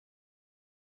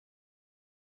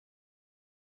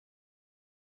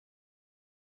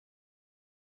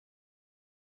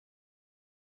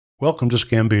Welcome to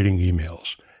Scambaiting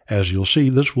Emails. As you'll see,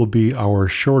 this will be our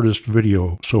shortest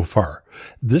video so far.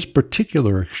 This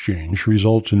particular exchange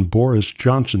results in Boris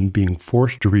Johnson being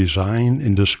forced to resign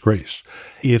in disgrace.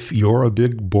 If you're a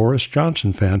big Boris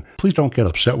Johnson fan, please don't get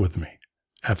upset with me.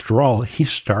 After all, he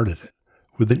started it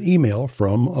with an email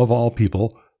from, of all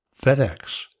people,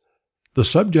 FedEx. The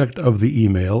subject of the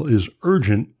email is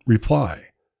urgent reply.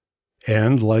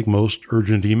 And like most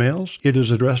urgent emails, it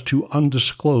is addressed to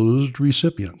undisclosed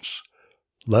recipients.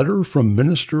 Letter from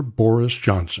Minister Boris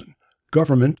Johnson,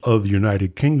 Government of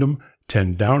United Kingdom,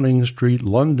 10 Downing Street,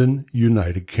 London,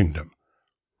 United Kingdom.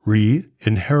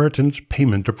 Inheritance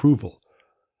Payment Approval.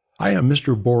 I am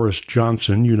Mr. Boris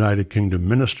Johnson, United Kingdom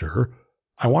Minister.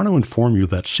 I want to inform you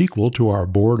that sequel to our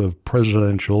Board of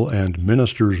Presidential and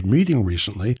Ministers meeting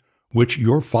recently, which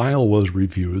your file was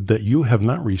reviewed, that you have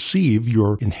not received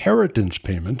your inheritance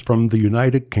payment from the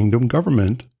United Kingdom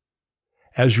government,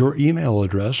 as your email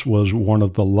address was one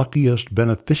of the luckiest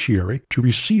beneficiary to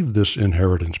receive this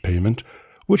inheritance payment,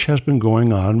 which has been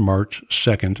going on March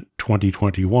 2nd,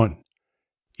 2021.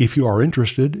 If you are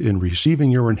interested in receiving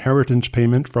your inheritance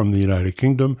payment from the United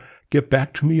Kingdom, get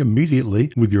back to me immediately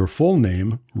with your full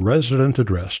name, resident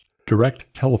address,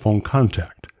 direct telephone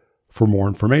contact, for more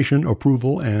information,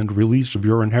 approval, and release of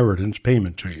your inheritance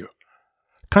payment to you.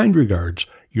 Kind regards,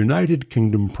 United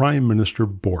Kingdom Prime Minister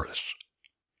Boris.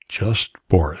 Just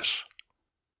Boris.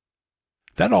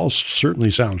 That all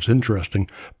certainly sounds interesting,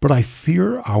 but I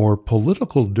fear our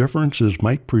political differences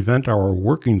might prevent our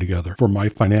working together for my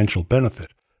financial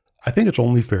benefit. I think it's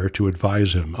only fair to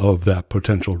advise him of that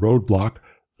potential roadblock,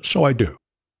 so I do.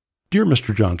 Dear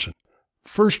Mr. Johnson,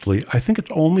 firstly, I think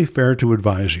it's only fair to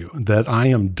advise you that I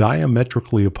am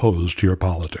diametrically opposed to your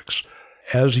politics.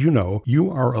 As you know,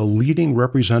 you are a leading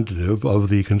representative of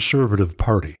the Conservative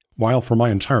Party, while for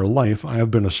my entire life I have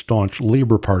been a staunch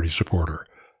Labour Party supporter.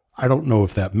 I don't know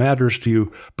if that matters to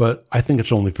you, but I think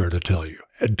it's only fair to tell you.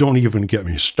 Don't even get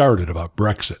me started about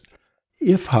Brexit.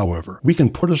 If, however, we can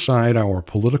put aside our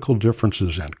political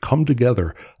differences and come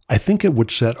together, I think it would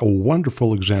set a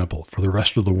wonderful example for the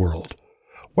rest of the world.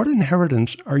 What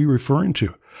inheritance are you referring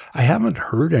to? I haven't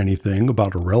heard anything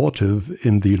about a relative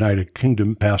in the United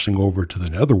Kingdom passing over to the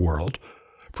netherworld.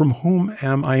 From whom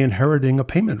am I inheriting a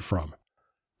payment from?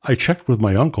 I checked with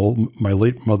my uncle, my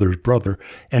late mother's brother,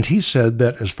 and he said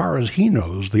that as far as he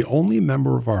knows, the only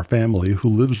member of our family who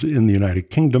lives in the United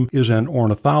Kingdom is an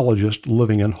ornithologist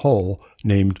living in Hull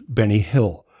named Benny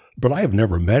Hill. But I have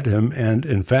never met him and,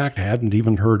 in fact, hadn't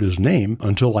even heard his name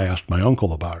until I asked my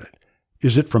uncle about it.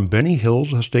 Is it from Benny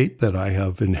Hill's estate that I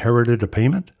have inherited a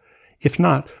payment? If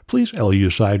not, please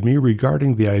elucide me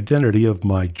regarding the identity of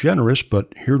my generous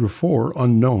but heretofore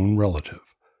unknown relative.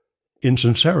 In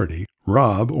sincerity,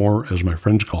 Rob, or as my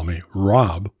friends call me,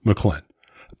 Rob McClin.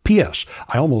 P.S.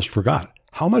 I almost forgot.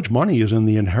 How much money is in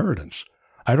the inheritance?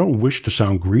 I don't wish to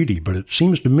sound greedy, but it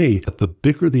seems to me that the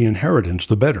bigger the inheritance,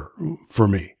 the better, for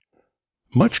me.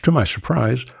 Much to my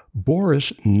surprise,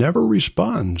 Boris never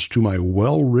responds to my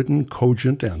well-written,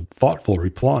 cogent, and thoughtful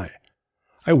reply.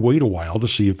 I wait a while to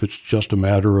see if it's just a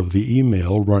matter of the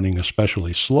email running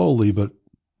especially slowly, but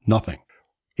nothing.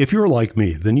 If you're like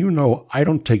me, then you know I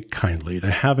don't take kindly to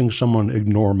having someone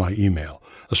ignore my email,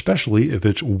 especially if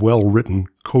it's well-written,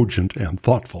 cogent, and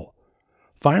thoughtful.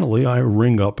 Finally, I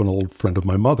ring up an old friend of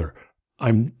my mother.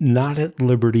 I'm not at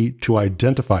liberty to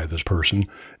identify this person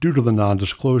due to the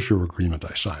non-disclosure agreement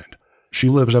I signed. She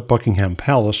lives at Buckingham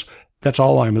Palace. That's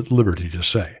all I'm at liberty to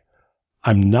say.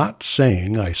 I'm not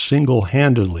saying I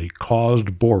single-handedly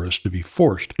caused Boris to be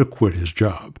forced to quit his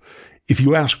job. If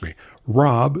you ask me,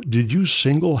 Rob, did you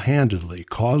single-handedly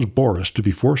cause Boris to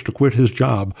be forced to quit his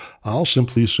job? I'll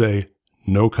simply say,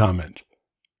 no comment.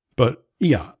 But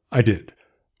yeah, I did.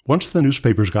 Once the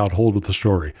newspapers got hold of the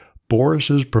story,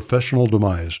 Boris's professional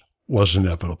demise was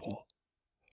inevitable.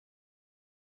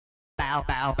 Bow,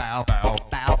 bow, bow, bow,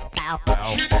 bow, bow,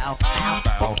 bow, bow, bow,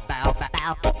 bow,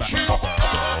 bow, bow,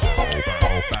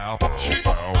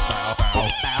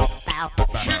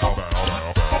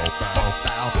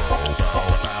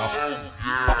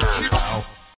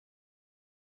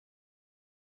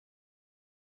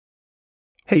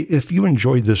 Hey, if you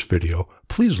enjoyed this video,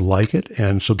 please like it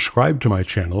and subscribe to my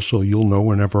channel so you'll know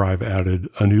whenever I've added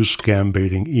a new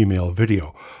Scambaiting email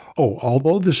video. Oh,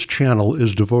 although this channel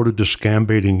is devoted to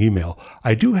Scambaiting email,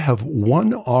 I do have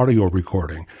one audio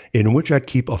recording in which I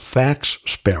keep a fax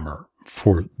spammer,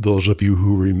 for those of you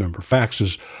who remember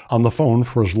faxes, on the phone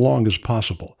for as long as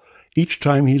possible. Each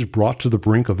time he's brought to the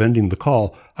brink of ending the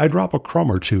call, I drop a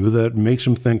crumb or two that makes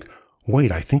him think,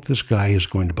 wait, I think this guy is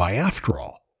going to buy after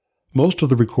all. Most of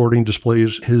the recording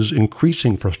displays his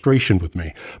increasing frustration with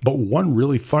me, but one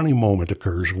really funny moment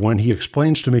occurs when he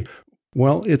explains to me,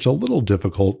 well, it's a little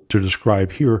difficult to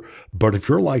describe here, but if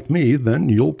you're like me, then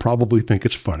you'll probably think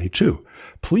it's funny too.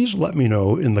 Please let me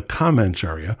know in the comments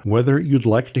area whether you'd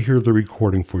like to hear the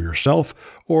recording for yourself,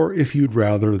 or if you'd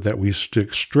rather that we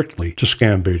stick strictly to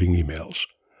Scambaiting emails.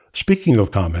 Speaking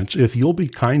of comments, if you'll be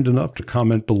kind enough to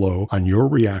comment below on your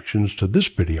reactions to this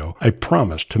video, I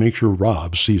promise to make sure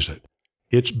Rob sees it.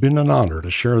 It's been an honor to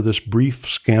share this brief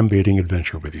Scambaiting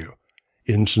adventure with you.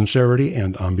 In sincerity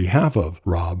and on behalf of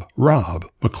Rob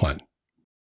McClellan.